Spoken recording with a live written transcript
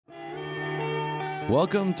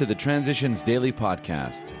Welcome to the Transitions Daily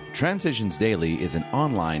podcast. Transitions Daily is an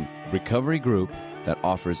online recovery group that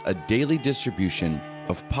offers a daily distribution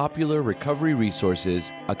of popular recovery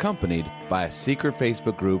resources accompanied by a secret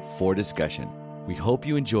Facebook group for discussion. We hope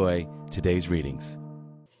you enjoy today's readings.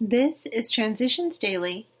 This is Transitions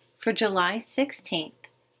Daily for July 16th,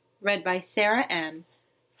 read by Sarah M.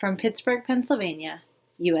 from Pittsburgh, Pennsylvania,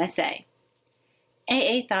 USA.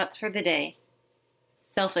 AA Thoughts for the Day.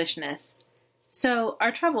 Selfishness. So,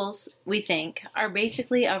 our troubles, we think, are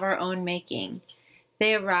basically of our own making.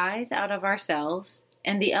 They arise out of ourselves,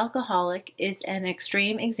 and the alcoholic is an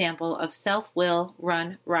extreme example of self-will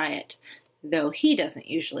run riot, though he doesn't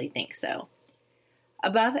usually think so.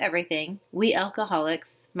 Above everything, we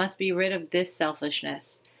alcoholics must be rid of this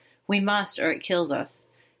selfishness. We must, or it kills us.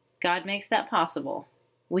 God makes that possible.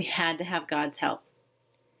 We had to have God's help.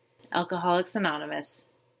 Alcoholics Anonymous,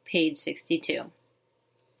 page 62.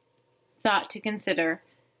 Thought to consider.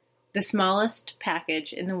 The smallest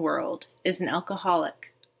package in the world is an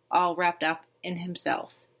alcoholic, all wrapped up in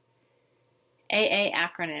himself. AA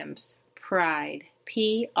acronyms. PRIDE,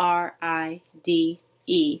 P-R-I-D-E.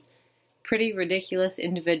 Pretty ridiculous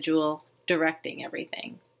individual directing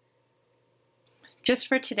everything. Just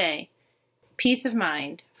for today, peace of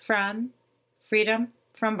mind from freedom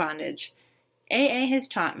from bondage. AA has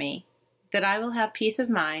taught me that I will have peace of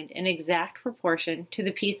mind in exact proportion to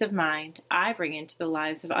the peace of mind I bring into the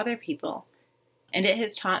lives of other people, and it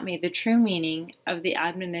has taught me the true meaning of the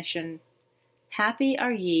admonition, "Happy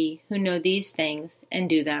are ye who know these things and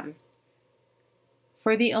do them."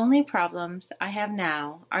 For the only problems I have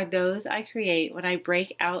now are those I create when I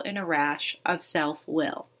break out in a rash of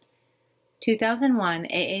self-will. 2001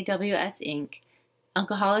 AAWS Inc.,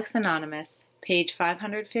 Alcoholics Anonymous, page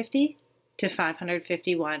 550 to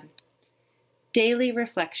 551. Daily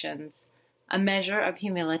Reflections, a Measure of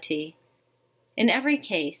Humility. In every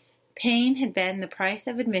case, pain had been the price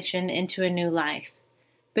of admission into a new life,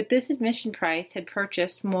 but this admission price had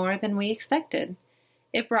purchased more than we expected.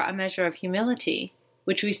 It brought a measure of humility,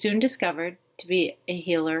 which we soon discovered to be a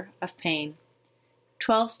healer of pain.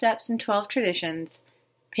 12 Steps and 12 Traditions,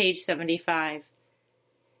 page 75.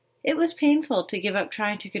 It was painful to give up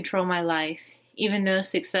trying to control my life, even though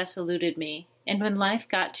success eluded me, and when life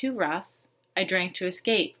got too rough, I drank to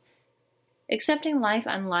escape. Accepting life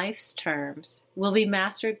on life's terms will be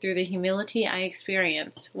mastered through the humility I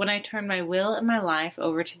experience when I turn my will and my life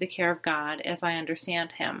over to the care of God as I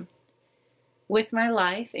understand Him. With my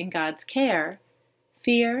life in God's care,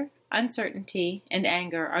 fear, uncertainty, and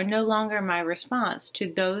anger are no longer my response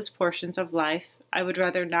to those portions of life I would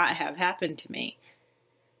rather not have happen to me.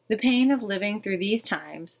 The pain of living through these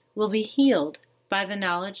times will be healed by the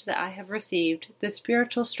knowledge that I have received the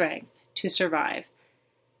spiritual strength to survive.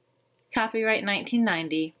 Copyright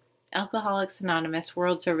 1990, Alcoholics Anonymous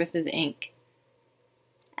World Services, Inc.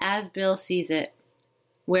 As Bill Sees It,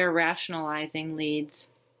 Where Rationalizing Leads.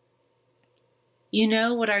 You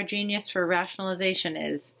know what our genius for rationalization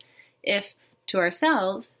is. If, to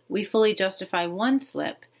ourselves, we fully justify one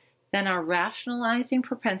slip, then our rationalizing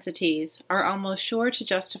propensities are almost sure to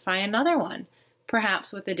justify another one,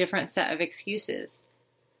 perhaps with a different set of excuses.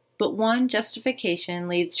 But one justification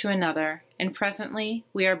leads to another, and presently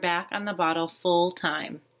we are back on the bottle full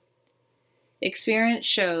time. Experience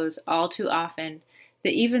shows all too often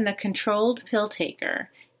that even the controlled pill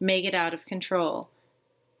taker may get out of control.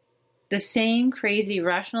 The same crazy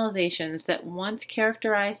rationalizations that once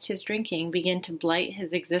characterized his drinking begin to blight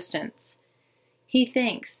his existence. He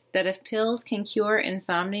thinks that if pills can cure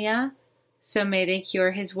insomnia, so may they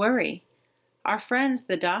cure his worry. Our friends,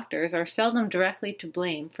 the doctors, are seldom directly to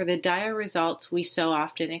blame for the dire results we so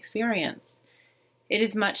often experience. It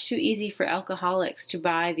is much too easy for alcoholics to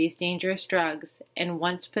buy these dangerous drugs, and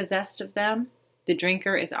once possessed of them, the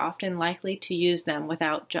drinker is often likely to use them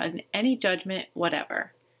without any judgment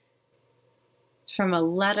whatever. It's from a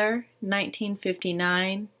letter,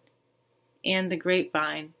 1959, and The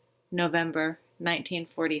Grapevine, November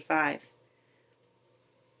 1945.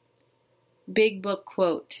 Big Book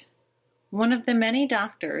Quote. One of the many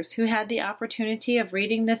doctors who had the opportunity of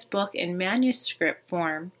reading this book in manuscript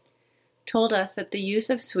form told us that the use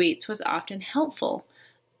of sweets was often helpful,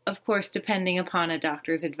 of course depending upon a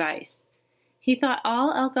doctor's advice. He thought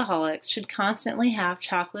all alcoholics should constantly have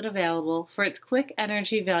chocolate available for its quick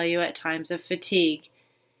energy value at times of fatigue.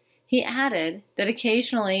 He added that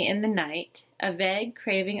occasionally in the night a vague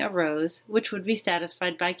craving arose which would be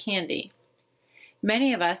satisfied by candy.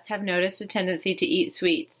 Many of us have noticed a tendency to eat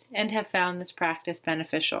sweets and have found this practice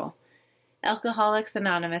beneficial. Alcoholics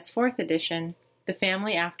Anonymous 4th edition, The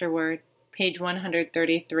Family Afterward, page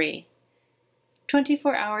 133.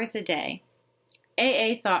 24 hours a day.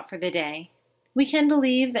 AA thought for the day. We can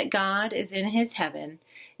believe that God is in his heaven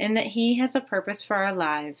and that he has a purpose for our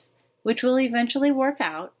lives, which will eventually work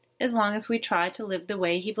out as long as we try to live the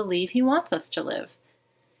way he believes he wants us to live.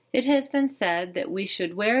 It has been said that we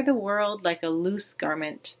should wear the world like a loose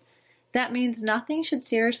garment. That means nothing should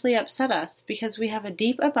seriously upset us because we have a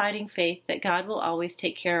deep abiding faith that God will always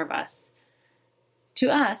take care of us. To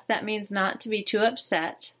us, that means not to be too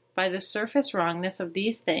upset by the surface wrongness of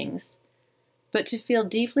these things, but to feel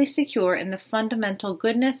deeply secure in the fundamental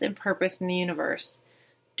goodness and purpose in the universe.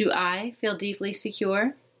 Do I feel deeply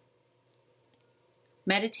secure?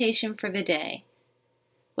 Meditation for the day.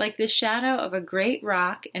 Like the shadow of a great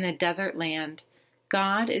rock in a desert land,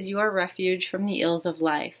 God is your refuge from the ills of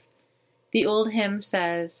life. The old hymn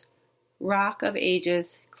says, "Rock of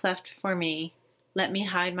ages, cleft for me, let me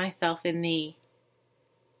hide myself in thee."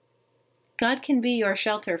 God can be your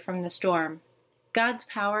shelter from the storm. God's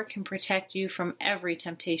power can protect you from every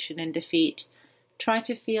temptation and defeat. Try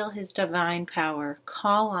to feel his divine power,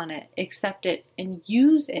 call on it, accept it, and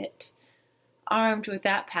use it. Armed with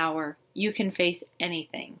that power, you can face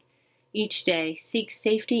anything. Each day, seek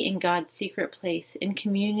safety in God's secret place in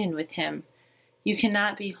communion with him. You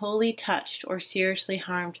cannot be wholly touched or seriously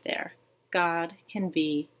harmed there. God can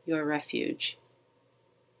be your refuge.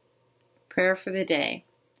 Prayer for the day.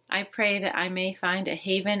 I pray that I may find a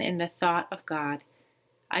haven in the thought of God.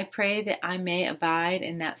 I pray that I may abide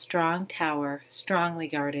in that strong tower, strongly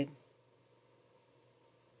guarded.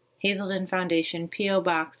 Hazelden Foundation, P.O.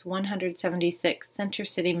 Box 176, Center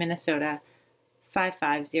City, Minnesota,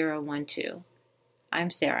 55012. I'm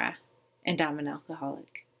Sarah, and I'm an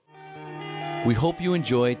alcoholic. We hope you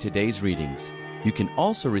enjoyed today's readings. You can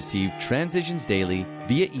also receive Transitions Daily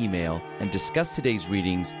via email and discuss today's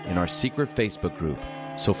readings in our secret Facebook group.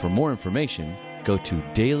 So for more information, go to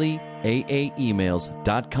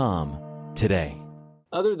dailyaaemails.com today.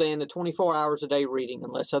 Other than the 24 hours a day reading,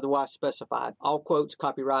 unless otherwise specified, all quotes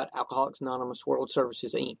copyright Alcoholics Anonymous World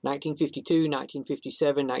Services, Inc. 1952,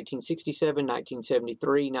 1957, 1967,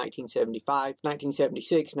 1973, 1975,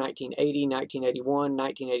 1976, 1980, 1981,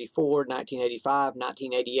 1984, 1985,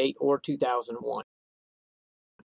 1988, or 2001.